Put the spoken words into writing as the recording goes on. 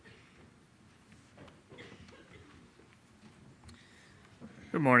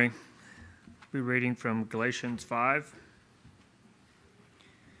Good morning. We're reading from Galatians 5.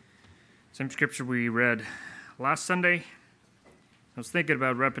 Same scripture we read last Sunday. I was thinking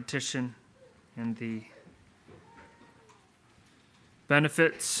about repetition and the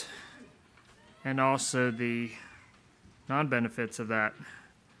benefits and also the non-benefits of that.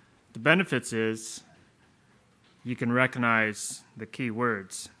 The benefits is you can recognize the key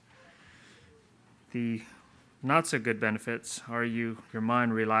words. The not so good benefits are your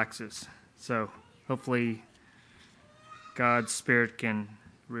mind relaxes. So hopefully God's Spirit can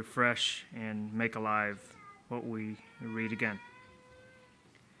refresh and make alive what we read again.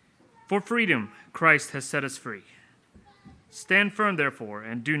 For freedom, Christ has set us free. Stand firm, therefore,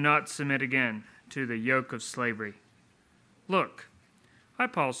 and do not submit again to the yoke of slavery. Look, I,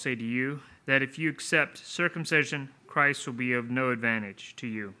 Paul, say to you that if you accept circumcision, Christ will be of no advantage to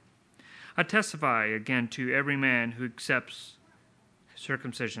you. I testify again to every man who accepts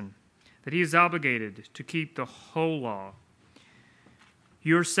circumcision that he is obligated to keep the whole law.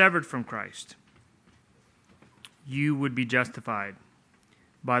 You are severed from Christ. You would be justified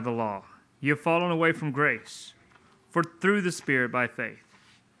by the law. You have fallen away from grace. For through the Spirit by faith,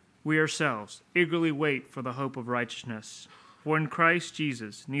 we ourselves eagerly wait for the hope of righteousness. For in Christ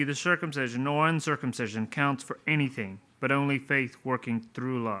Jesus, neither circumcision nor uncircumcision counts for anything, but only faith working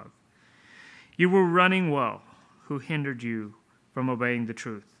through love. You were running well. Who hindered you from obeying the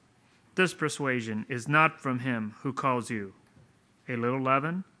truth? This persuasion is not from him who calls you. A little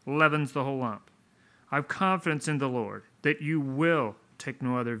leaven leavens the whole lump. I have confidence in the Lord that you will take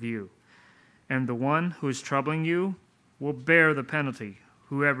no other view, and the one who is troubling you will bear the penalty,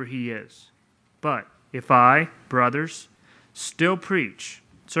 whoever he is. But if I, brothers, still preach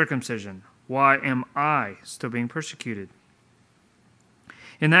circumcision, why am I still being persecuted?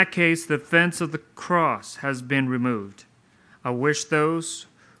 In that case, the offense of the cross has been removed. I wish those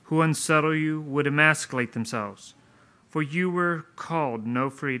who unsettle you would emasculate themselves. For you were called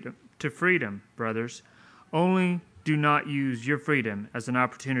to freedom, brothers. Only do not use your freedom as an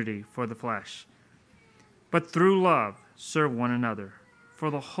opportunity for the flesh, but through love serve one another.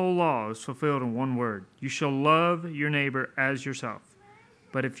 For the whole law is fulfilled in one word: you shall love your neighbor as yourself.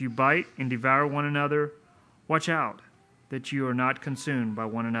 But if you bite and devour one another, watch out that you are not consumed by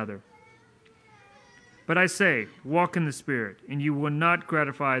one another. But I say, walk in the Spirit, and you will not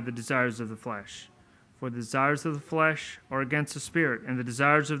gratify the desires of the flesh. For the desires of the flesh are against the Spirit, and the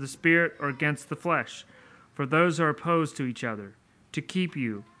desires of the Spirit are against the flesh. For those are opposed to each other, to keep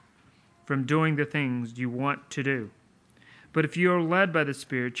you from doing the things you want to do. But if you are led by the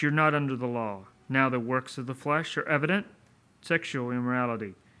Spirit, you're not under the law. Now the works of the flesh are evident: sexual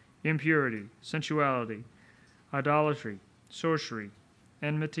immorality, impurity, sensuality, idolatry, sorcery,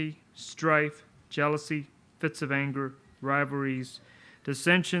 enmity, strife, jealousy, fits of anger, rivalries,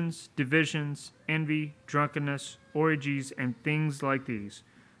 dissensions, divisions, envy, drunkenness, orgies, and things like these.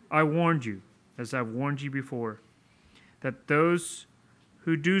 I warned you, as I've warned you before, that those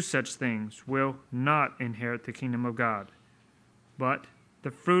who do such things will not inherit the kingdom of God. But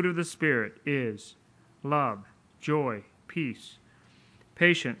the fruit of the Spirit is love, joy, peace,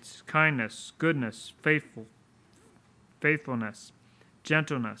 patience, kindness, goodness, faithfulness,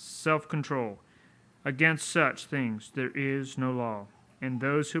 gentleness, self-control. Against such things there is no law. And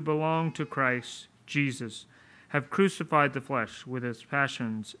those who belong to Christ Jesus have crucified the flesh with its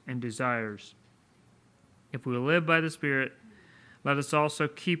passions and desires. If we live by the Spirit, let us also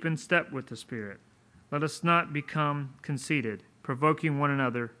keep in step with the Spirit. Let us not become conceited, provoking one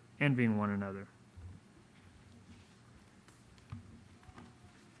another, envying one another.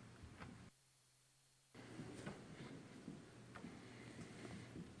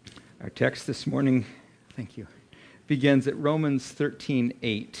 Our text this morning, thank you, begins at Romans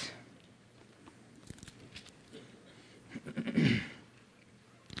 13:8.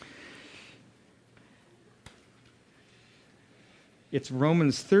 It's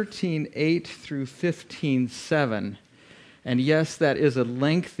Romans 13:8 through 15:7. And yes, that is a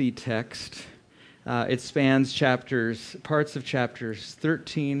lengthy text. It spans parts of chapters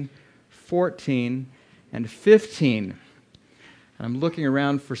 13, 14, and 15. I'm looking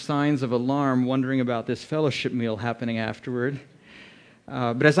around for signs of alarm, wondering about this fellowship meal happening afterward.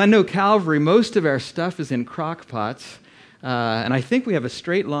 But as I know Calvary, most of our stuff is in crock pots. And I think we have a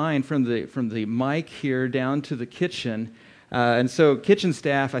straight line from the mic here down to the kitchen. And so kitchen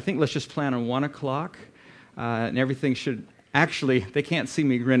staff, I think let's just plan on 1 o'clock. And everything should... Actually, they can't see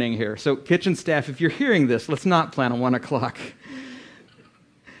me grinning here. So kitchen staff, if you're hearing this, let's not plan on 1 o'clock.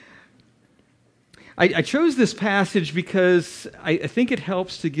 I chose this passage because I think it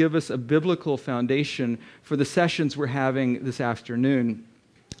helps to give us a biblical foundation for the sessions we're having this afternoon.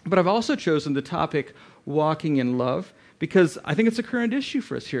 But I've also chosen the topic walking in love because I think it's a current issue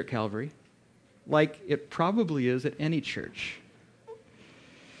for us here at Calvary, like it probably is at any church.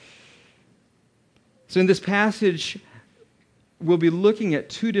 So in this passage, we'll be looking at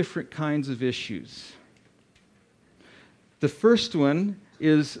two different kinds of issues. The first one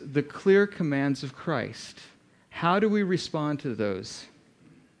is the clear commands of Christ. How do we respond to those?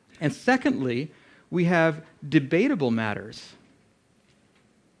 And secondly, we have debatable matters.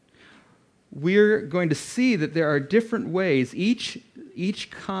 We're going to see that there are different ways. Each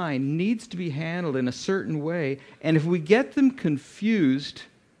kind needs to be handled in a certain way, and if we get them confused,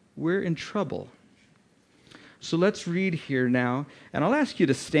 we're in trouble. So let's read here now, and I'll ask you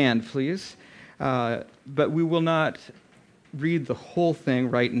to stand, please, but we will not read the whole thing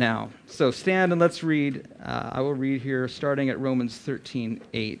right now. So stand and let's read. I will read here, starting at Romans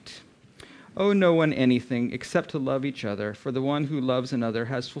 13:8. Owe no one anything except to love each other, for the one who loves another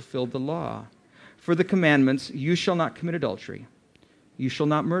has fulfilled the law. For the commandments, you shall not commit adultery, you shall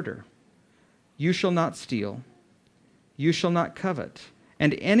not murder, you shall not steal, you shall not covet,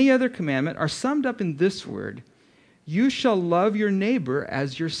 and any other commandment are summed up in this word, you shall love your neighbor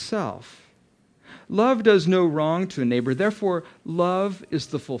as yourself. Love does no wrong to a neighbor, therefore love is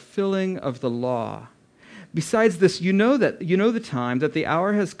the fulfilling of the law. Besides this, you know the time, that the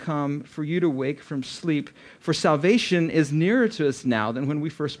hour has come for you to wake from sleep, for salvation is nearer to us now than when we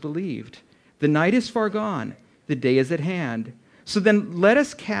first believed. The night is far gone, the day is at hand. So then let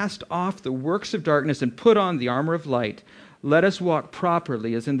us cast off the works of darkness and put on the armor of light. Let us walk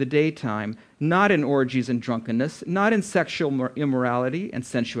properly as in the daytime, not in orgies and drunkenness, not in sexual immorality and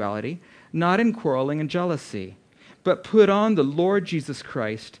sensuality, not in quarreling and jealousy, but put on the Lord Jesus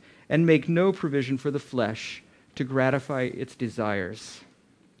Christ and make no provision for the flesh to gratify its desires.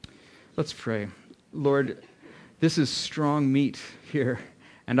 Let's pray. Lord, this is strong meat here,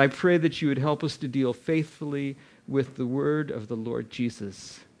 and I pray that you would help us to deal faithfully with the word of the Lord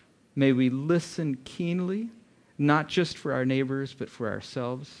Jesus. May we listen keenly, not just for our neighbors, but for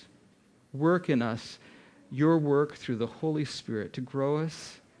ourselves. Work in us your work through the Holy Spirit to grow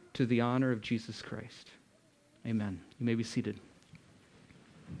us to the honor of Jesus Christ. Amen. You may be seated.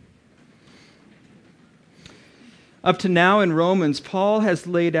 Up to now in Romans, Paul has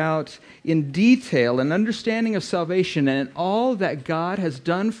laid out in detail an understanding of salvation and all that God has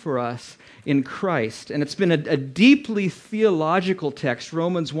done for us in Christ. And it's been a deeply theological text,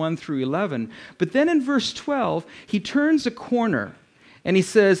 Romans 1 through 11. But then in verse 12, he turns a corner and he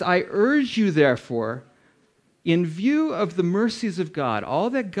says, I urge you therefore, in view of the mercies of God,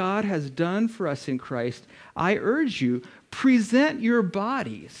 all that God has done for us in Christ, I urge you, present your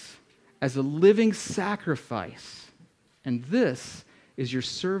bodies as a living sacrifice. And this is your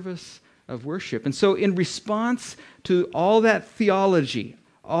service of worship. And so in response to all that theology,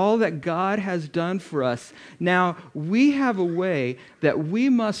 all that God has done for us, now we have a way that we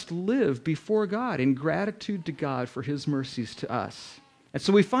must live before God in gratitude to God for his mercies to us. And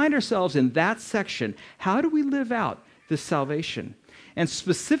so we find ourselves in that section. How do we live out this salvation? And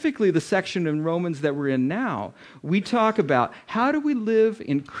specifically the section in Romans that we're in now, we talk about how do we live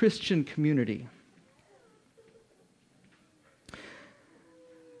in Christian community?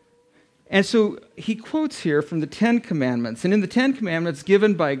 And so he quotes here from the Ten Commandments. And in the Ten Commandments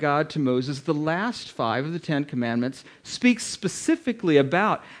given by God to Moses, the last 5 of the Ten Commandments speaks specifically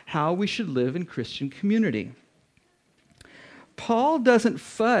about how we should live in Christian community. Paul doesn't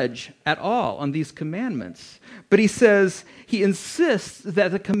fudge at all on these commandments, but he insists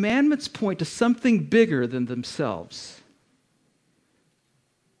that the commandments point to something bigger than themselves.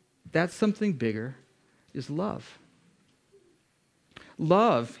 That something bigger is love.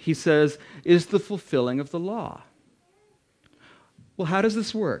 Love, he says, is the fulfilling of the law. Well, how does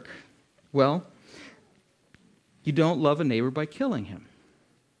this work? Well, you don't love a neighbor by killing him.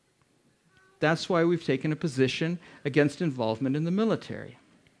 That's why we've taken a position against involvement in the military.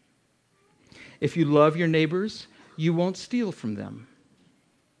 If you love your neighbors, you won't steal from them.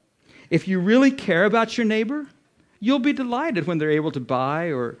 If you really care about your neighbor, you'll be delighted when they're able to buy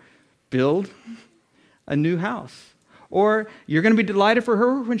or build a new house. Or you're going to be delighted for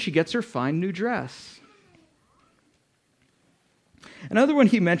her when she gets her fine new dress. Another one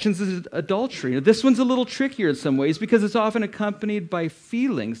he mentions is adultery. This one's a little trickier in some ways because it's often accompanied by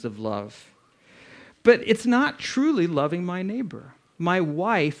feelings of love. But it's not truly loving my neighbor. My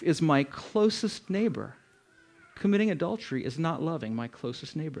wife is my closest neighbor. Committing adultery is not loving my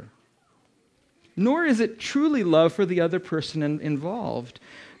closest neighbor. Nor is it truly love for the other person involved.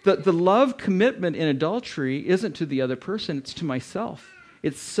 The love commitment in adultery isn't to the other person, it's to myself.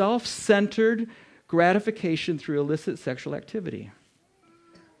 It's self-centered gratification through illicit sexual activity.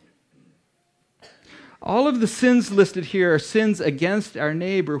 All of the sins listed here are sins against our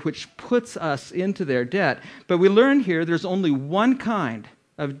neighbor, which puts us into their debt. But we learn here there's only one kind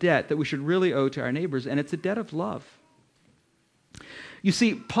of debt that we should really owe to our neighbors, and it's a debt of love. You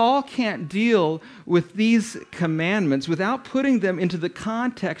see, Paul can't deal with these commandments without putting them into the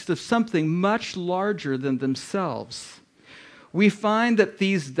context of something much larger than themselves. We find that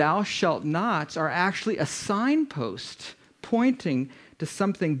these thou shalt nots are actually a signpost pointing to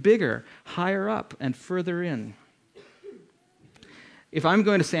something bigger, higher up and further in. If I'm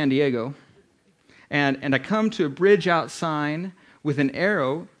going to San Diego and I come to a bridge out sign with an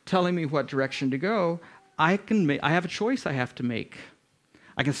arrow telling me what direction to go, I have a choice I have to make.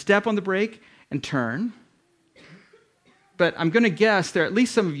 I can step on the brake and turn. But I'm going to guess there are at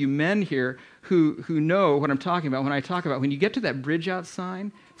least some of you men here who know what I'm talking about when I talk about when you get to that bridge out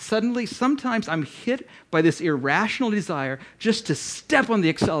sign, suddenly, sometimes I'm hit by this irrational desire just to step on the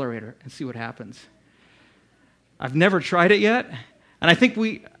accelerator and see what happens. I've never tried it yet, and I think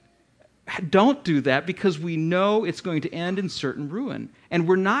we don't do that because we know it's going to end in certain ruin, and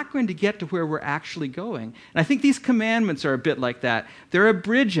we're not going to get to where we're actually going. And I think these commandments are a bit like that. They're a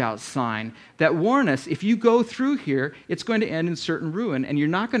bridge out sign that warn us, if you go through here, it's going to end in certain ruin, and you're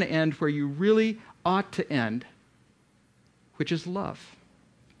not going to end where you really ought to end, which is love.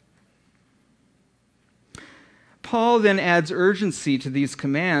 Paul then adds urgency to these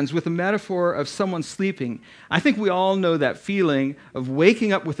commands with a metaphor of someone sleeping. I think we all know that feeling of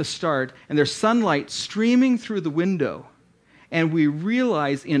waking up with a start and there's sunlight streaming through the window, and we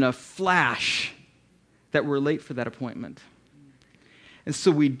realize in a flash that we're late for that appointment. And so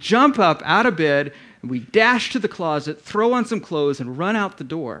we jump up out of bed, and we dash to the closet, throw on some clothes, and run out the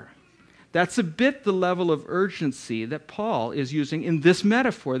door. That's a bit the level of urgency that Paul is using in this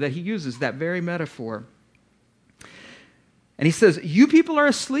metaphor that he uses, that very metaphor. And he says, you people are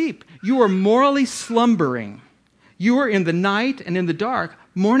asleep. You are morally slumbering. You are in the night and in the dark.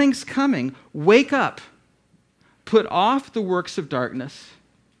 Morning's coming. Wake up. Put off the works of darkness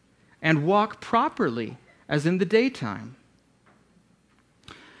and walk properly as in the daytime.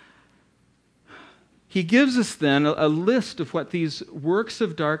 He gives us then a list of what these works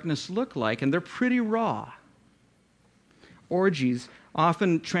of darkness look like, and they're pretty raw. Orgies,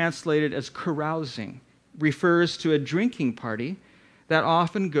 often translated as carousing, refers to a drinking party that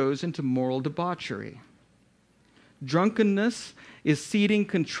often goes into moral debauchery. Drunkenness is ceding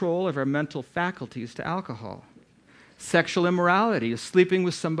control of our mental faculties to alcohol. Sexual immorality is sleeping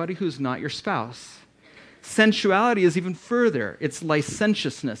with somebody who's not your spouse. Sensuality is even further. It's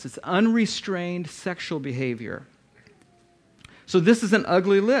licentiousness. It's unrestrained sexual behavior. So this is an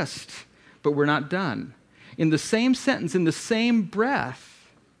ugly list, but we're not done. In the same sentence, in the same breath,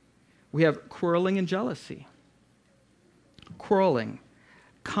 we have quarreling and jealousy. Quarreling,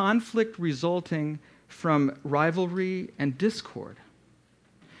 conflict resulting from rivalry and discord.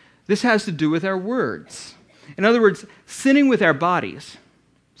 This has to do with our words. In other words, sinning with our bodies,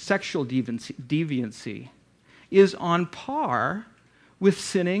 sexual deviancy, is on par with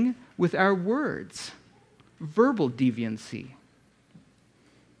sinning with our words, verbal deviancy.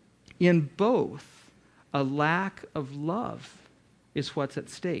 In both, a lack of love is what's at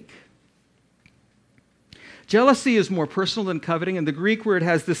stake. Jealousy is more personal than coveting, and the Greek word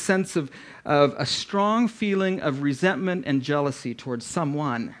has this sense of a strong feeling of resentment and jealousy towards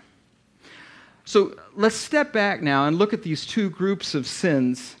someone. So let's step back now and look at these two groups of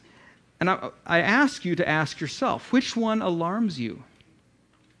sins. And I ask you to ask yourself, which one alarms you?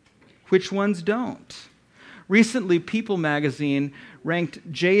 Which ones don't? Recently, People magazine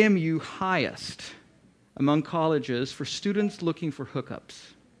ranked JMU highest among colleges for students looking for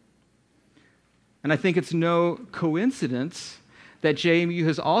hookups. And I think it's no coincidence that JMU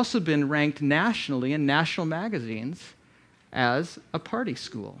has also been ranked nationally in national magazines as a party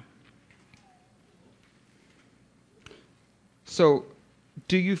school. So,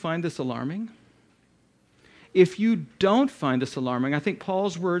 do you find this alarming? If you don't find this alarming, I think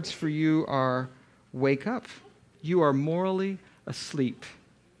Paul's words for you are, wake up. You are morally asleep.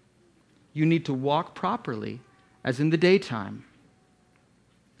 You need to walk properly as in the daytime.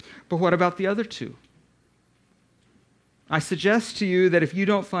 But what about the other two? I suggest to you that if you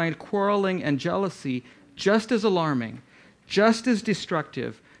don't find quarreling and jealousy just as alarming, just as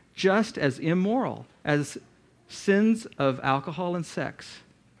destructive, just as immoral as sins of alcohol and sex,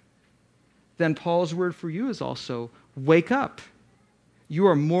 then Paul's word for you is also, wake up. You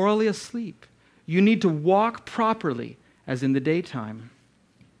are morally asleep. You need to walk properly as in the daytime.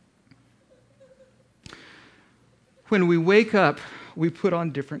 When we wake up, we put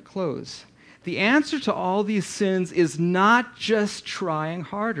on different clothes. The answer to all these sins is not just trying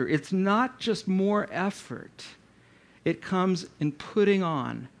harder. It's not just more effort. It comes in putting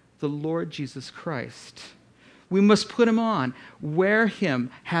on the Lord Jesus Christ. We must put him on, wear him,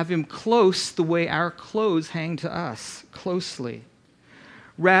 have him close the way our clothes hang to us, closely.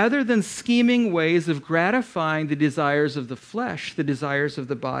 Rather than scheming ways of gratifying the desires of the flesh, the desires of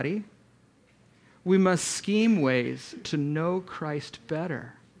the body, we must scheme ways to know Christ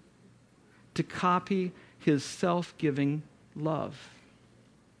better, to copy his self-giving love.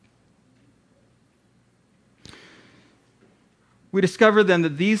 We discover then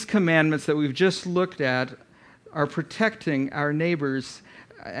that these commandments that we've just looked at are protecting our neighbors,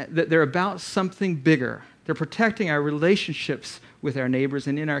 that they're about something bigger. They're protecting our relationships with our neighbors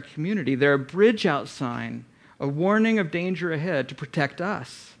and in our community. They're a bridge-out sign, a warning of danger ahead to protect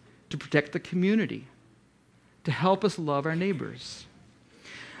us, to protect the community, to help us love our neighbors.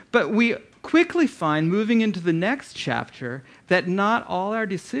 But we quickly find, moving into the next chapter, that not all our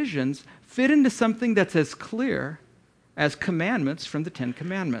decisions fit into something that's as clear as commandments from the Ten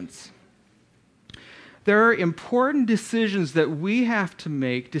Commandments. There are important decisions that we have to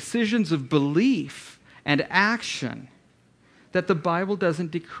make, decisions of belief and action that the Bible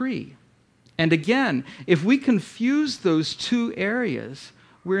doesn't decree. And again, if we confuse those two areas,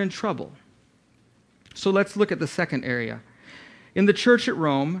 we're in trouble. So let's look at the second area. In the church at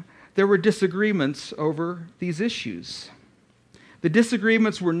Rome, there were disagreements over these issues. The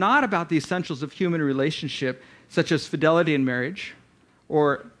disagreements were not about the essentials of human relationship, such as fidelity in marriage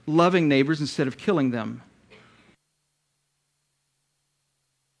or loving neighbors instead of killing them.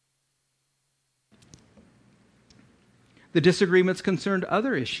 The disagreements concerned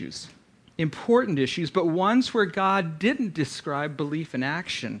other issues, important issues, but ones where God didn't describe belief in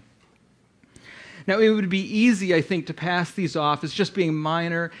action. Now, it would be easy, I think, to pass these off as just being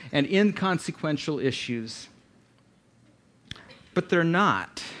minor and inconsequential issues. But they're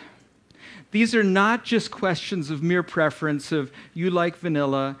not. These are not just questions of mere preference of you like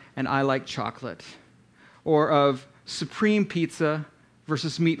vanilla and I like chocolate, or of supreme pizza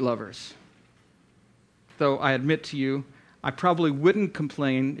versus meat lovers. Though I admit to you, I probably wouldn't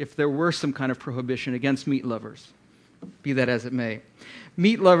complain if there were some kind of prohibition against meat lovers, be that as it may.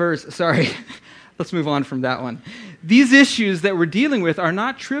 Meat lovers, sorry, let's move on from that one. These issues that we're dealing with are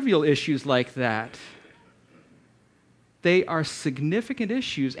not trivial issues like that. They are significant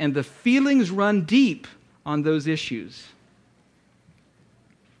issues, and the feelings run deep on those issues.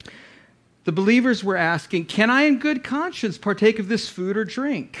 The believers were asking, can I in good conscience partake of this food or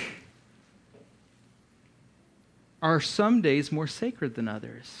drink? Are some days more sacred than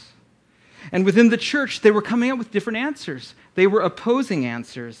others? And within the church, they were coming up with different answers. They were opposing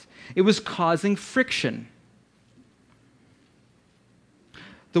answers. It was causing friction.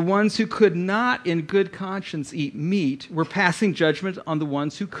 The ones who could not in good conscience eat meat were passing judgment on the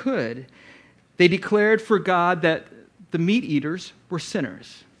ones who could. They declared for God that the meat eaters were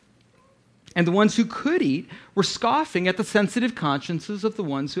sinners. And the ones who could eat were scoffing at the sensitive consciences of the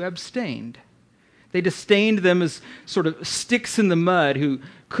ones who abstained. They disdained them as sort of sticks in the mud who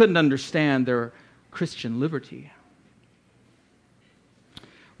couldn't understand their Christian liberty.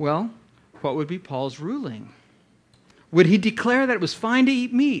 Well, what would be Paul's ruling? Would he declare that it was fine to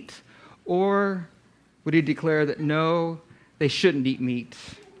eat meat? Or would he declare that no, they shouldn't eat meat?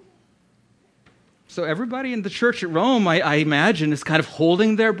 So everybody in the church at Rome, I imagine, is kind of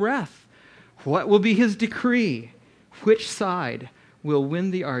holding their breath. What will be his decree? Which side will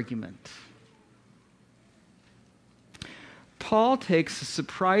win the argument? Paul takes a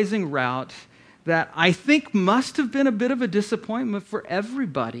surprising route that I think must have been a bit of a disappointment for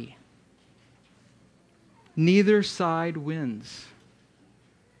everybody. Neither side wins.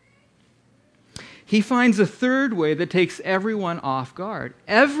 He finds a third way that takes everyone off guard.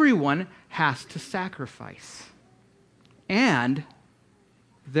 Everyone has to sacrifice. And,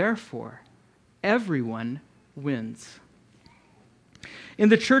 therefore, everyone wins. In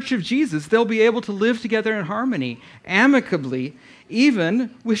the Church of Jesus, they'll be able to live together in harmony, amicably,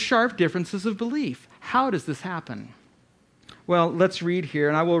 even with sharp differences of belief. How does this happen? Well, let's read here,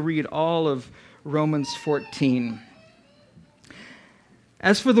 and I will read all of Romans 14.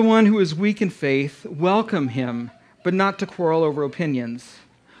 As for the one who is weak in faith, welcome him, but not to quarrel over opinions.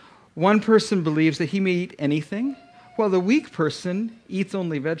 One person believes that he may eat anything, while the weak person eats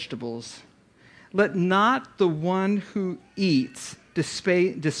only vegetables. Let not the one who eats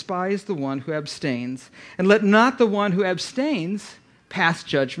despise the one who abstains, and let not the one who abstains pass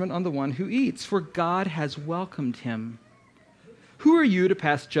judgment on the one who eats, for God has welcomed him. Who are you to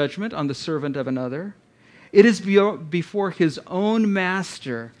pass judgment on the servant of another? It is before his own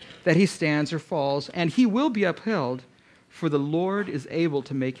master that he stands or falls, and he will be upheld, for the Lord is able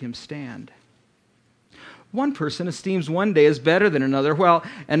to make him stand. One person esteems one day as better than another, while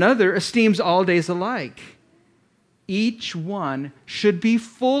another esteems all days alike. Each one should be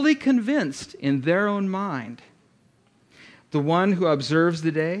fully convinced in their own mind. The one who observes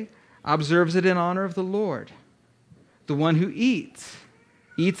the day observes it in honor of the Lord. The one who eats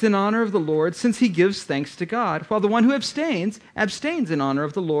in honor of the Lord, since he gives thanks to God, while the one who abstains in honor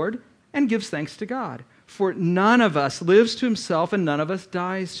of the Lord and gives thanks to God. For none of us lives to himself, and none of us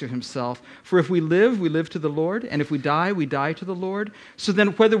dies to himself. For if we live to the Lord, and if we die to the Lord. So then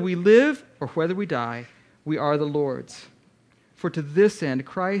whether we live or whether we die, we are the Lord's. For to this end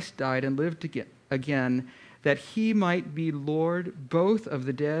Christ died and lived again, that he might be Lord both of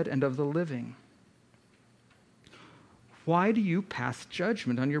the dead and of the living. Why do you pass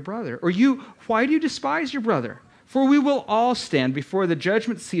judgment on your brother? Or why do you despise your brother? For we will all stand before the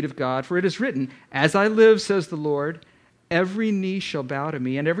judgment seat of God, for it is written, "As I live, says the Lord, every knee shall bow to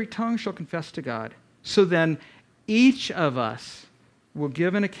me, and every tongue shall confess to God." So then, each of us will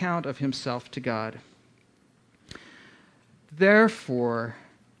give an account of himself to God. Therefore,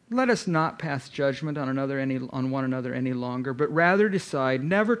 let us not pass judgment on one another any longer, but rather decide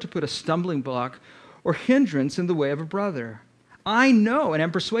never to put a stumbling block or hindrance in the way of a brother. I know and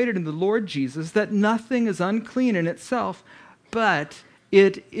am persuaded in the Lord Jesus that nothing is unclean in itself, but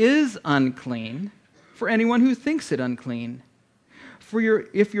it is unclean for anyone who thinks it unclean.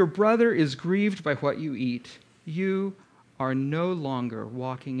 If your brother is grieved by what you eat, you are no longer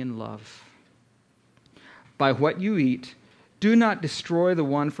walking in love. By what you eat, do not destroy the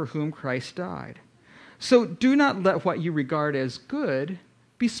one for whom Christ died. So do not let what you regard as good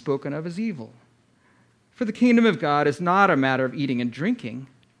be spoken of as evil. For the kingdom of God is not a matter of eating and drinking,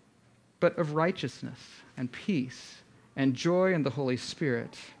 but of righteousness and peace and joy in the Holy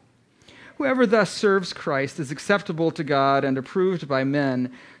Spirit. Whoever thus serves Christ is acceptable to God and approved by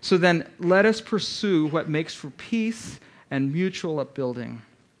men. So then let us pursue what makes for peace and mutual upbuilding.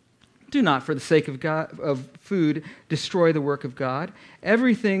 Do not, for the sake of food, destroy the work of God.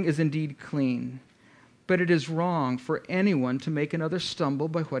 Everything is indeed clean, but it is wrong for anyone to make another stumble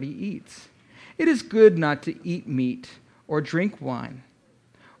by what he eats. It is good not to eat meat or drink wine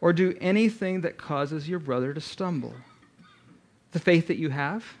or do anything that causes your brother to stumble. The faith that you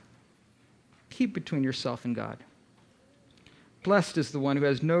have, keep between yourself and God. Blessed is the one who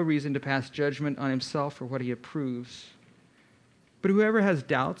has no reason to pass judgment on himself for what he approves. But whoever has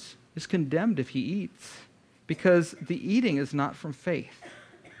doubts is condemned if he eats, because the eating is not from faith.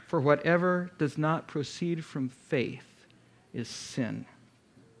 For whatever does not proceed from faith is sin.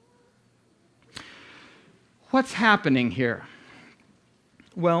 What's happening here?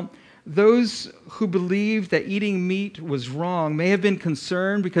 Well, those who believed that eating meat was wrong may have been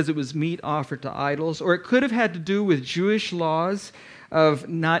concerned because it was meat offered to idols, or it could have had to do with Jewish laws of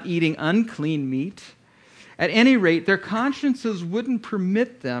not eating unclean meat. At any rate, their consciences wouldn't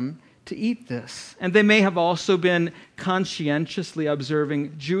permit them to eat this. And they may have also been conscientiously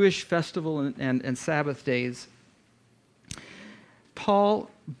observing Jewish festival and Sabbath days. Paul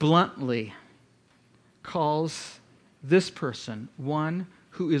bluntly calls this person one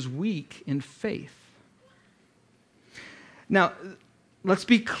who is weak in faith. Now, let's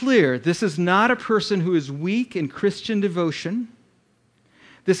be clear. This is not a person who is weak in Christian devotion.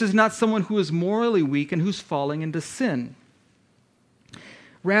 This is not someone who is morally weak and who's falling into sin.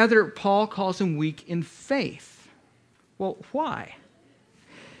 Rather, Paul calls him weak in faith. Well, why?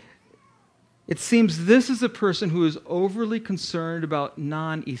 It seems this is a person who is overly concerned about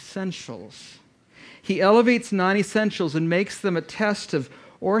non-essentials. He elevates non-essentials and makes them a test of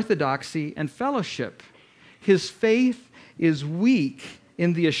orthodoxy and fellowship. His faith is weak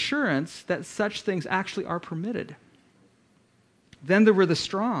in the assurance that such things actually are permitted. Then there were the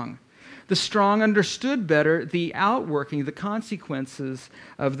strong. The strong understood better the outworking, the consequences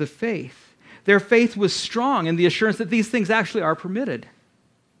of the faith. Their faith was strong in the assurance that these things actually are permitted.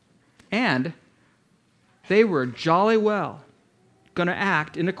 And they were jolly well going to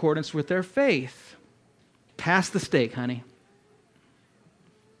act in accordance with their faith. Pass the steak, honey.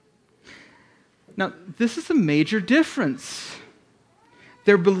 Now, this is a major difference.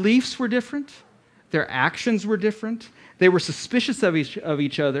 Their beliefs were different. Their actions were different. They were suspicious of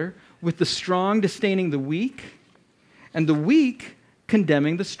each other, with the strong disdaining the weak, and the weak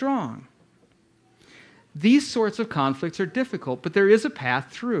condemning the strong. These sorts of conflicts are difficult, but there is a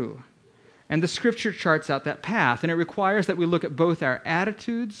path through. And the Scripture charts out that path, and it requires that we look at both our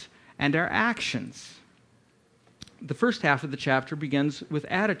attitudes and our actions. the first half of the chapter begins with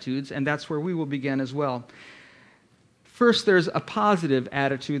attitudes, and that's where we will begin as well. First, there's a positive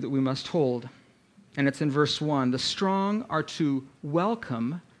attitude that we must hold, and it's in verse 1. The strong are to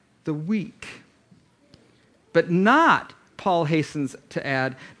welcome the weak, but not, Paul hastens to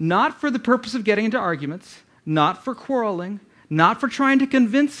add, not for the purpose of getting into arguments, not for quarreling, not for trying to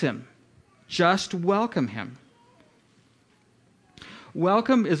convince him. Just welcome him.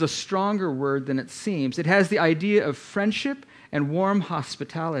 Welcome is a stronger word than it seems. It has the idea of friendship and warm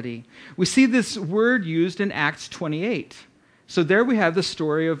hospitality. We see this word used in Acts 28. So there we have the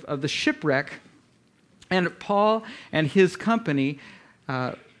story of the shipwreck, and Paul and his company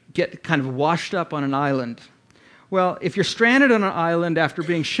get kind of washed up on an island. Well, if you're stranded on an island after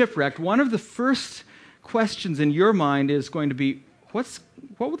being shipwrecked, one of the first questions in your mind is going to be, what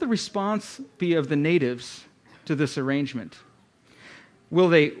will the response be of the natives to this arrangement? Will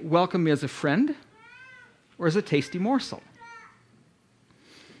they welcome me as a friend or as a tasty morsel?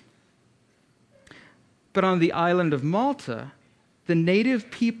 But on the island of Malta, the native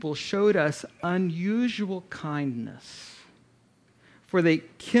people showed us unusual kindness, for they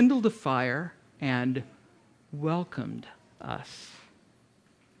kindled a fire and welcomed us.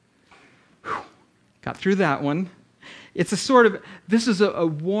 Whew. Got through that one. This is a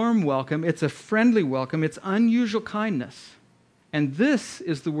warm welcome. It's a friendly welcome. It's unusual kindness. And this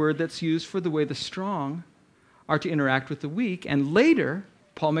is the word that's used for the way the strong are to interact with the weak. And later,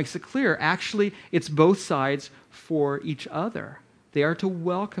 Paul makes it clear, actually, it's both sides for each other. They are to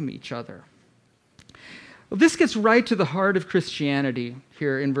welcome each other. Well, this gets right to the heart of Christianity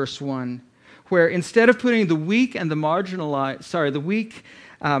here in verse 1, where instead of putting the weak and the marginalized,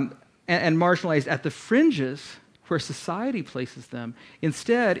 and marginalized at the fringes where society places them,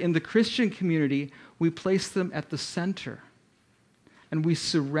 instead, in the Christian community, we place them at the center, and we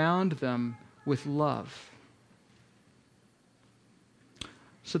surround them with love.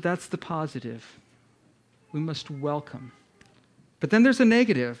 So that's the positive. We must welcome. But then there's a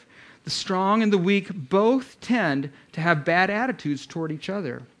negative. The strong and the weak both tend to have bad attitudes toward each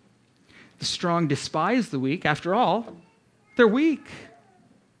other. The strong despise the weak. After all, they're weak.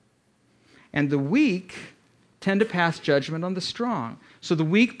 And the weak tend to pass judgment on the strong. So the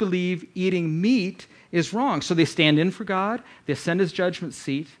weak believe eating meat is wrong. So they stand in for God, they ascend his judgment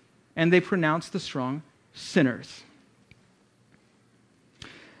seat, and they pronounce the strong sinners.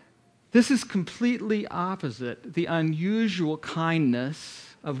 This is completely opposite the unusual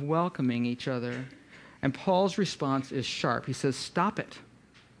kindness of welcoming each other. And Paul's response is sharp. He says, stop it.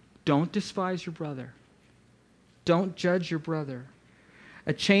 Don't despise your brother. Don't judge your brother.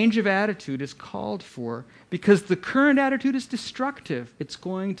 A change of attitude is called for because the current attitude is destructive. It's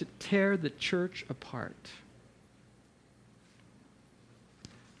going to tear the church apart.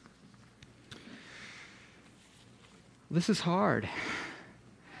 This is hard.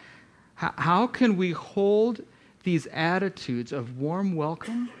 How can we hold these attitudes of warm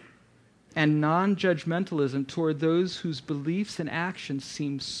welcome and non-judgmentalism toward those whose beliefs and actions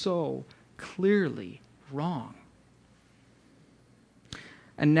seem so clearly wrong?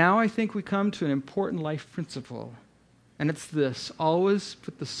 And now I think we come to an important life principle, and it's this: always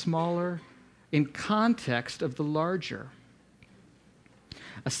put the smaller in context of the larger.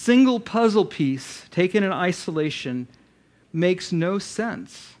 A single puzzle piece taken in isolation makes no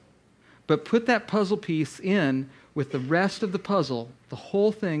sense. But put that puzzle piece in with the rest of the puzzle, the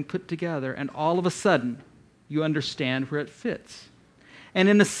whole thing put together, and all of a sudden, you understand where it fits. And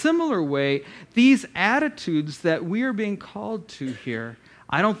in a similar way, these attitudes that we are being called to here,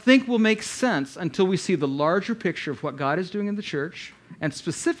 I don't think will make sense until we see the larger picture of what God is doing in the church, and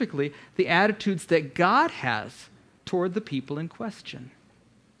specifically the attitudes that God has toward the people in question.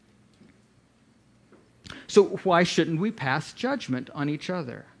 So why shouldn't we pass judgment on each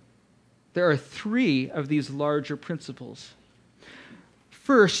other? There are three of these larger principles.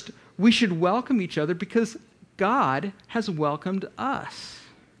 First, we should welcome each other because God has welcomed us.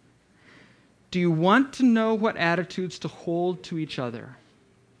 Do you want to know what attitudes to hold to each other?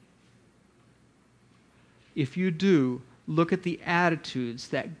 If you do, look at the attitudes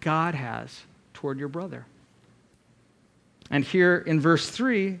that God has toward your brother. And here in verse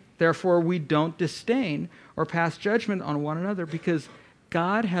 3, therefore we don't disdain or pass judgment on one another because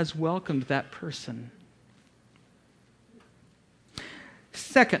God has welcomed that person.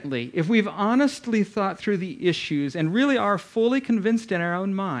 Secondly, if we've honestly thought through the issues and really are fully convinced in our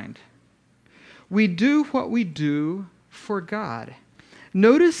own mind, we do what we do for God.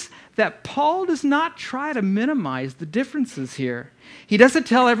 Notice that Paul does not try to minimize the differences here. He doesn't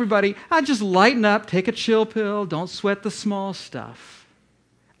tell everybody, just lighten up, take a chill pill, don't sweat the small stuff.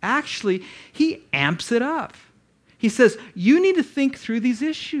 Actually, he amps it up. He says, you need to think through these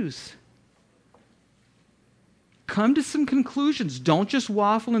issues. Come to some conclusions. Don't just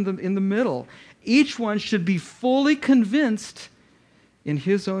waffle in the middle. Each one should be fully convinced in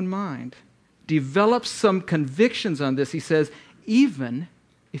his own mind. Develop some convictions on this. He says, even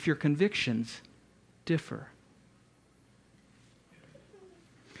if your convictions differ.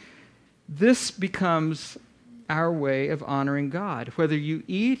 This becomes our way of honoring God. Whether you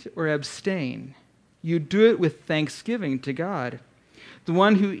eat or abstain, you do it with thanksgiving to God. The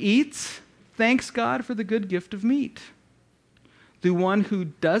one who eats thanks God for the good gift of meat. The one who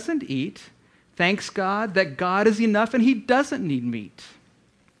doesn't eat thanks God that God is enough and he doesn't need meat.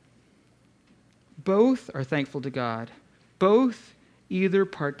 Both are thankful to God. Both either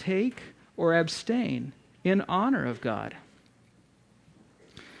partake or abstain in honor of God.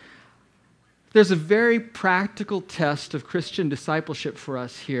 There's a very practical test of Christian discipleship for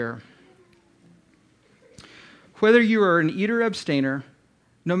us here. Whether you are an eater or abstainer,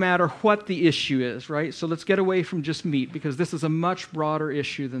 no matter what the issue is, right? So let's get away from just meat because this is a much broader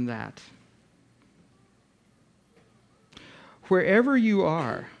issue than that. Wherever you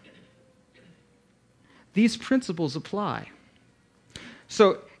are, these principles apply.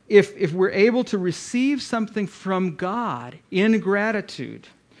 So if we're able to receive something from God in gratitude,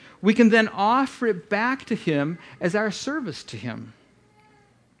 we can then offer it back to him as our service to him.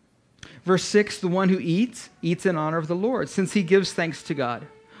 Verse 6, the one who eats in honor of the Lord, since he gives thanks to God,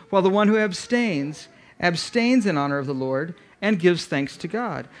 while the one who abstains in honor of the Lord and gives thanks to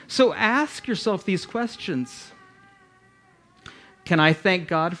God. So ask yourself these questions. Can I thank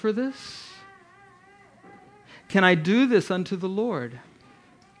God for this? Can I do this unto the Lord?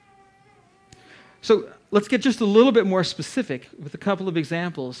 So let's get just a little bit more specific with a couple of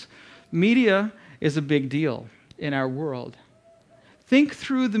examples. Media is a big deal in our world. Think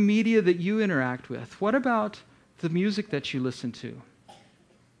through the media that you interact with. What about the music that you listen to?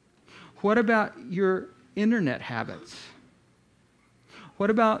 What about your internet habits? What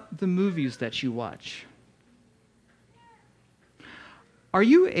about the movies that you watch? Are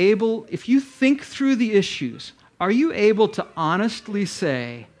you able, if you think through the issues, are you able to honestly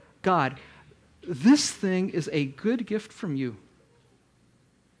say, God, this thing is a good gift from you.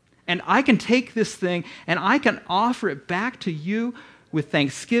 And I can take this thing and I can offer it back to you with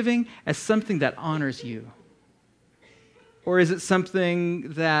thanksgiving as something that honors you? Or is it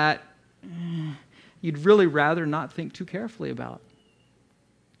something that you'd really rather not think too carefully about?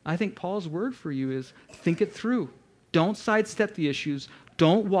 I think Paul's word for you is think it through. Don't sidestep the issues.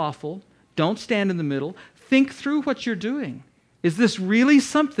 Don't waffle. Don't stand in the middle. Think through what you're doing. Is this really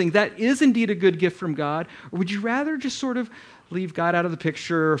something that is indeed a good gift from God? Or would you rather just sort of leave God out of the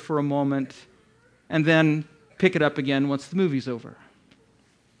picture for a moment and then pick it up again once the movie's over?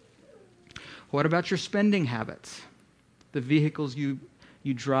 What about your spending habits? The vehicles you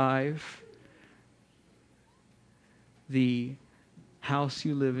drive, the house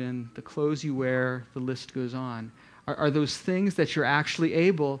you live in, the clothes you wear, the list goes on. Are those things that you're actually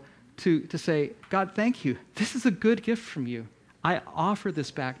able to say, God, thank you. This is a good gift from you. I offer this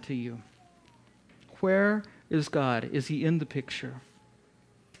back to you. Where is God? Is he in the picture?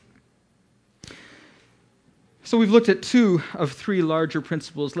 So we've looked at 2 of 3 larger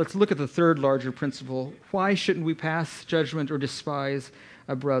principles. Let's look at the third larger principle. Why shouldn't we pass judgment or despise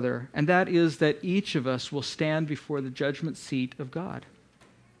a brother? And that is that each of us will stand before the judgment seat of God.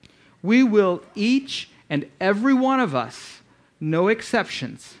 We will, each and every one of us, no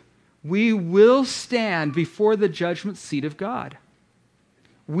exceptions, we will stand before the judgment seat of God.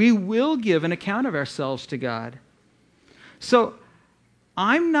 We will give an account of ourselves to God. So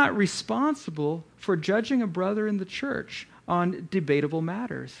I'm not responsible for judging a brother in the church on debatable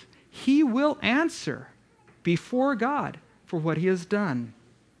matters. He will answer before God for what he has done.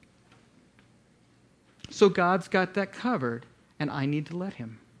 So God's got that covered, and I need to let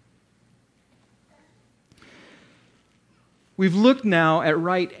him. We've looked now at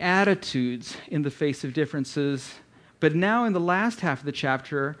right attitudes in the face of differences, but now in the last half of the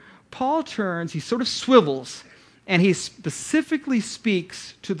chapter, Paul turns, he sort of swivels, and he specifically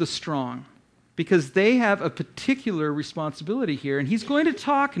speaks to the strong because they have a particular responsibility here. And he's going to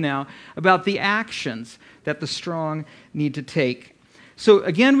talk now about the actions that the strong need to take. So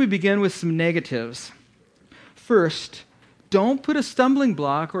again, we begin with some negatives. First, don't put a stumbling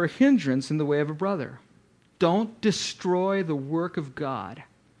block or a hindrance in the way of a brother. Don't destroy the work of God.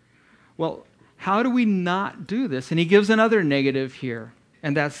 Well, how do we not do this? And he gives another negative here,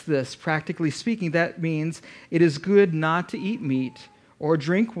 and that's this. Practically speaking, that means it is good not to eat meat or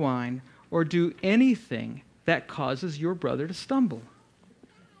drink wine or do anything that causes your brother to stumble.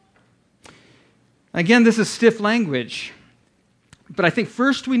 Again, this is stiff language. But I think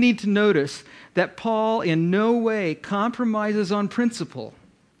first we need to notice that Paul in no way compromises on principle.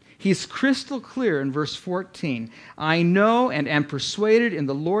 He's crystal clear in verse 14. I know and am persuaded in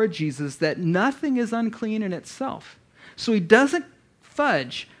the Lord Jesus that nothing is unclean in itself. So he doesn't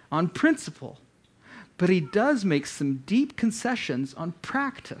fudge on principle, but he does make some deep concessions on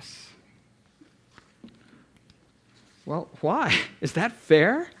practice. Well, why? Is that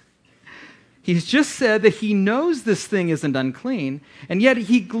fair? He's just said that he knows this thing isn't unclean, and yet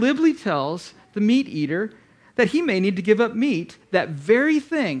he glibly tells the meat eater that he may need to give up meat, that very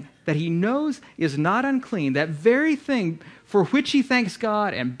thing that he knows is not unclean, that very thing for which he thanks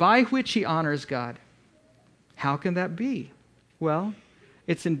God and by which he honors God. How can that be? Well,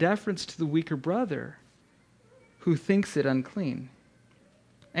 it's in deference to the weaker brother who thinks it unclean.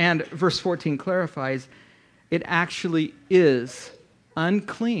 And verse 14 clarifies, it actually is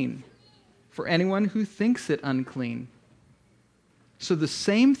unclean for anyone who thinks it unclean. So the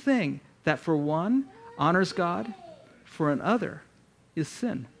same thing that for one honors God, for another is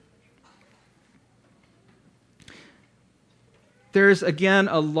sin. There's again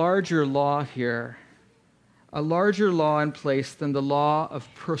a larger law here, a larger law in place than the law of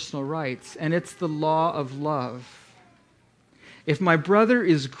personal rights, and it's the law of love. If my brother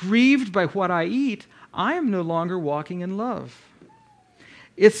is grieved by what I eat, I am no longer walking in love.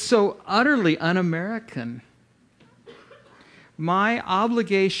 It's so utterly un-American. My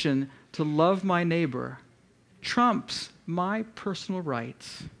obligation to love my neighbor trumps my personal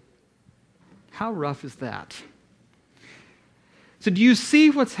rights. How rough is that? So do you see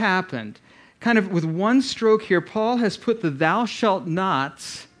what's happened? Kind of with one stroke here, Paul has put the thou shalt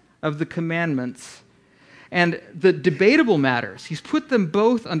nots of the commandments and the debatable matters. He's put them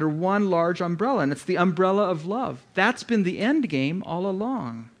both under one large umbrella, and it's the umbrella of love. That's been the end game all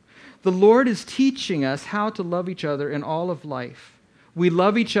along. The Lord is teaching us how to love each other in all of life. We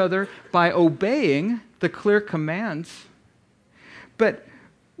love each other by obeying the clear commands, but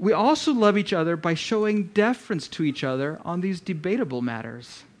we also love each other by showing deference to each other on these debatable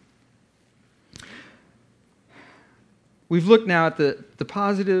matters. We've looked now at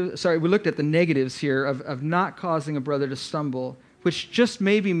we looked at the negatives here of not causing a brother to stumble, which just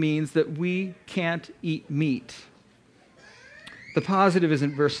maybe means that we can't eat meat. The positive is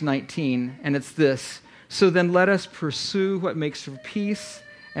in verse 19, and it's this: so then let us pursue what makes for peace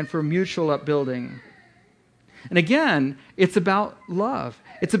and for mutual upbuilding. And again, it's about love.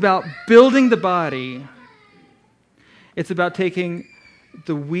 It's about building the body. It's about taking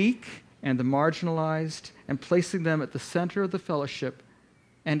the weak and the marginalized and placing them at the center of the fellowship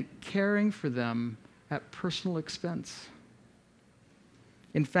and caring for them at personal expense.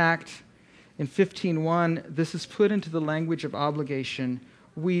 In fact, in 15:1, this is put into the language of obligation.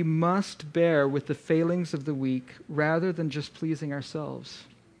 We must bear with the failings of the weak rather than just pleasing ourselves.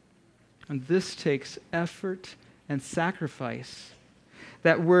 And this takes effort and sacrifice.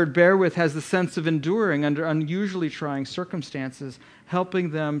 That word bear with has the sense of enduring under unusually trying circumstances,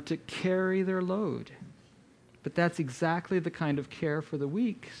 helping them to carry their load. But that's exactly the kind of care for the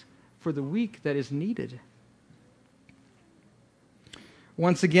weak that is needed.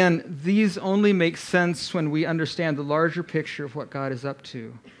 Once again, these only make sense when we understand the larger picture of what God is up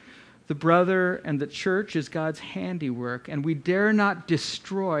to. The brother and the church is God's handiwork, and we dare not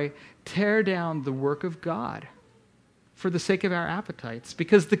tear down the work of God for the sake of our appetites,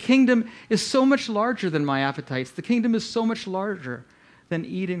 because the kingdom is so much larger than my appetites. The kingdom is so much larger than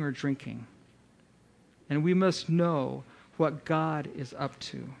eating or drinking. And we must know what God is up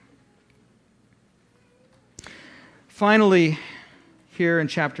to. Finally, here in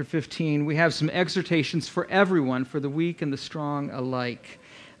chapter 15, we have some exhortations for everyone, for the weak and the strong alike.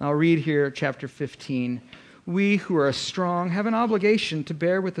 I'll read here chapter 15. We who are strong have an obligation to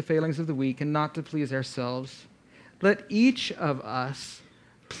bear with the failings of the weak and not to please ourselves. Let each of us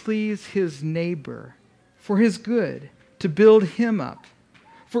please his neighbor for his good, to build him up.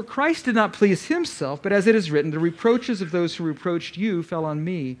 For Christ did not please himself, but as it is written, the reproaches of those who reproached you fell on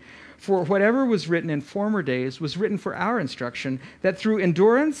me. For whatever was written in former days was written for our instruction, that through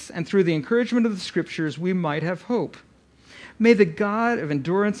endurance and through the encouragement of the Scriptures we might have hope. May the God of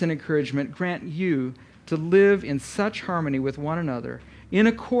endurance and encouragement grant you to live in such harmony with one another, in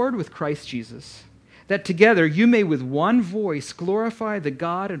accord with Christ Jesus, that together you may with one voice glorify the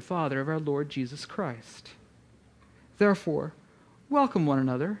God and Father of our Lord Jesus Christ. Therefore, welcome one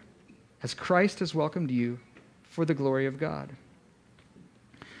another, as Christ has welcomed you, for the glory of God.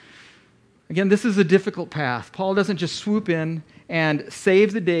 Again, this is a difficult path. Paul doesn't just swoop in and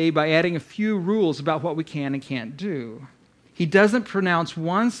save the day by adding a few rules about what we can and can't do. He doesn't pronounce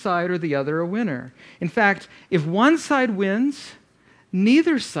one side or the other a winner. In fact, if one side wins,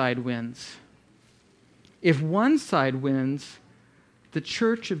 neither side wins. If one side wins, the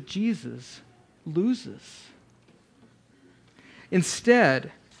church of Jesus loses.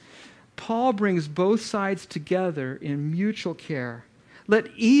 Instead, Paul brings both sides together in mutual care. Let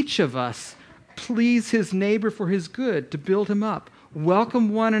each of us please his neighbor for his good, to build him up.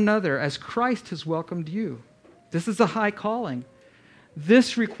 Welcome one another as Christ has welcomed you. This is a high calling.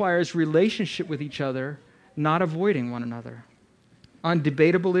 This requires relationship with each other, not avoiding one another. On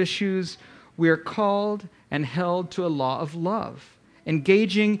debatable issues, we are called and held to a law of love,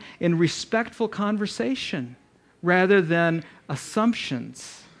 engaging in respectful conversation rather than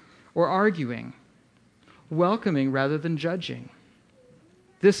assumptions or arguing, welcoming rather than judging.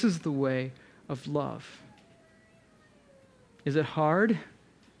 This is the way of love. Is it hard?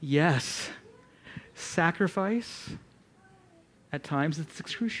 Yes. Sacrifice? At times it's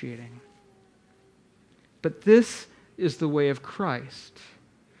excruciating. But this is the way of Christ,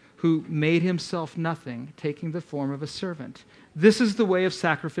 who made himself nothing, taking the form of a servant. This is the way of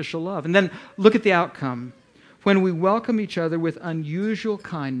sacrificial love. And then look at the outcome. When we welcome each other with unusual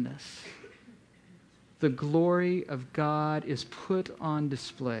kindness, the glory of God is put on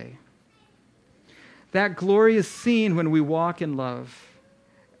display. That glory is seen when we walk in love.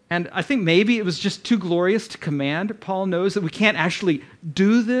 And I think maybe it was just too glorious to command. Paul knows that we can't actually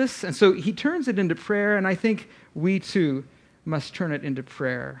do this, and so he turns it into prayer, and I think we too must turn it into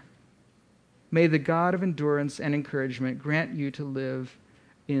prayer. May the God of endurance and encouragement grant you to live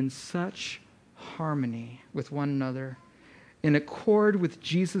in such harmony with one another, in accord with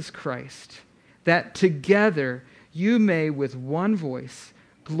Jesus Christ, that together you may with one voice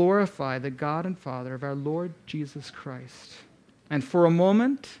glorify the God and Father of our Lord Jesus Christ. And for a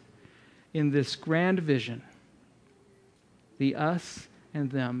moment, in this grand vision, the us and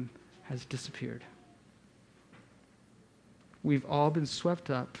them has disappeared. We've all been swept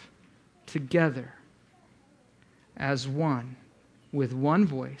up together as one, with one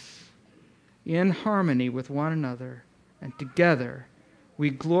voice, in harmony with one another, and together we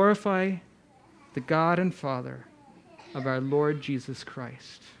glorify the God and Father of our Lord Jesus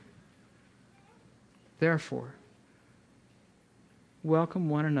Christ. Therefore, welcome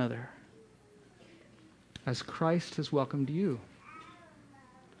one another as Christ has welcomed you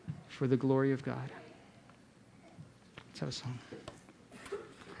for the glory of God. Let's have a song.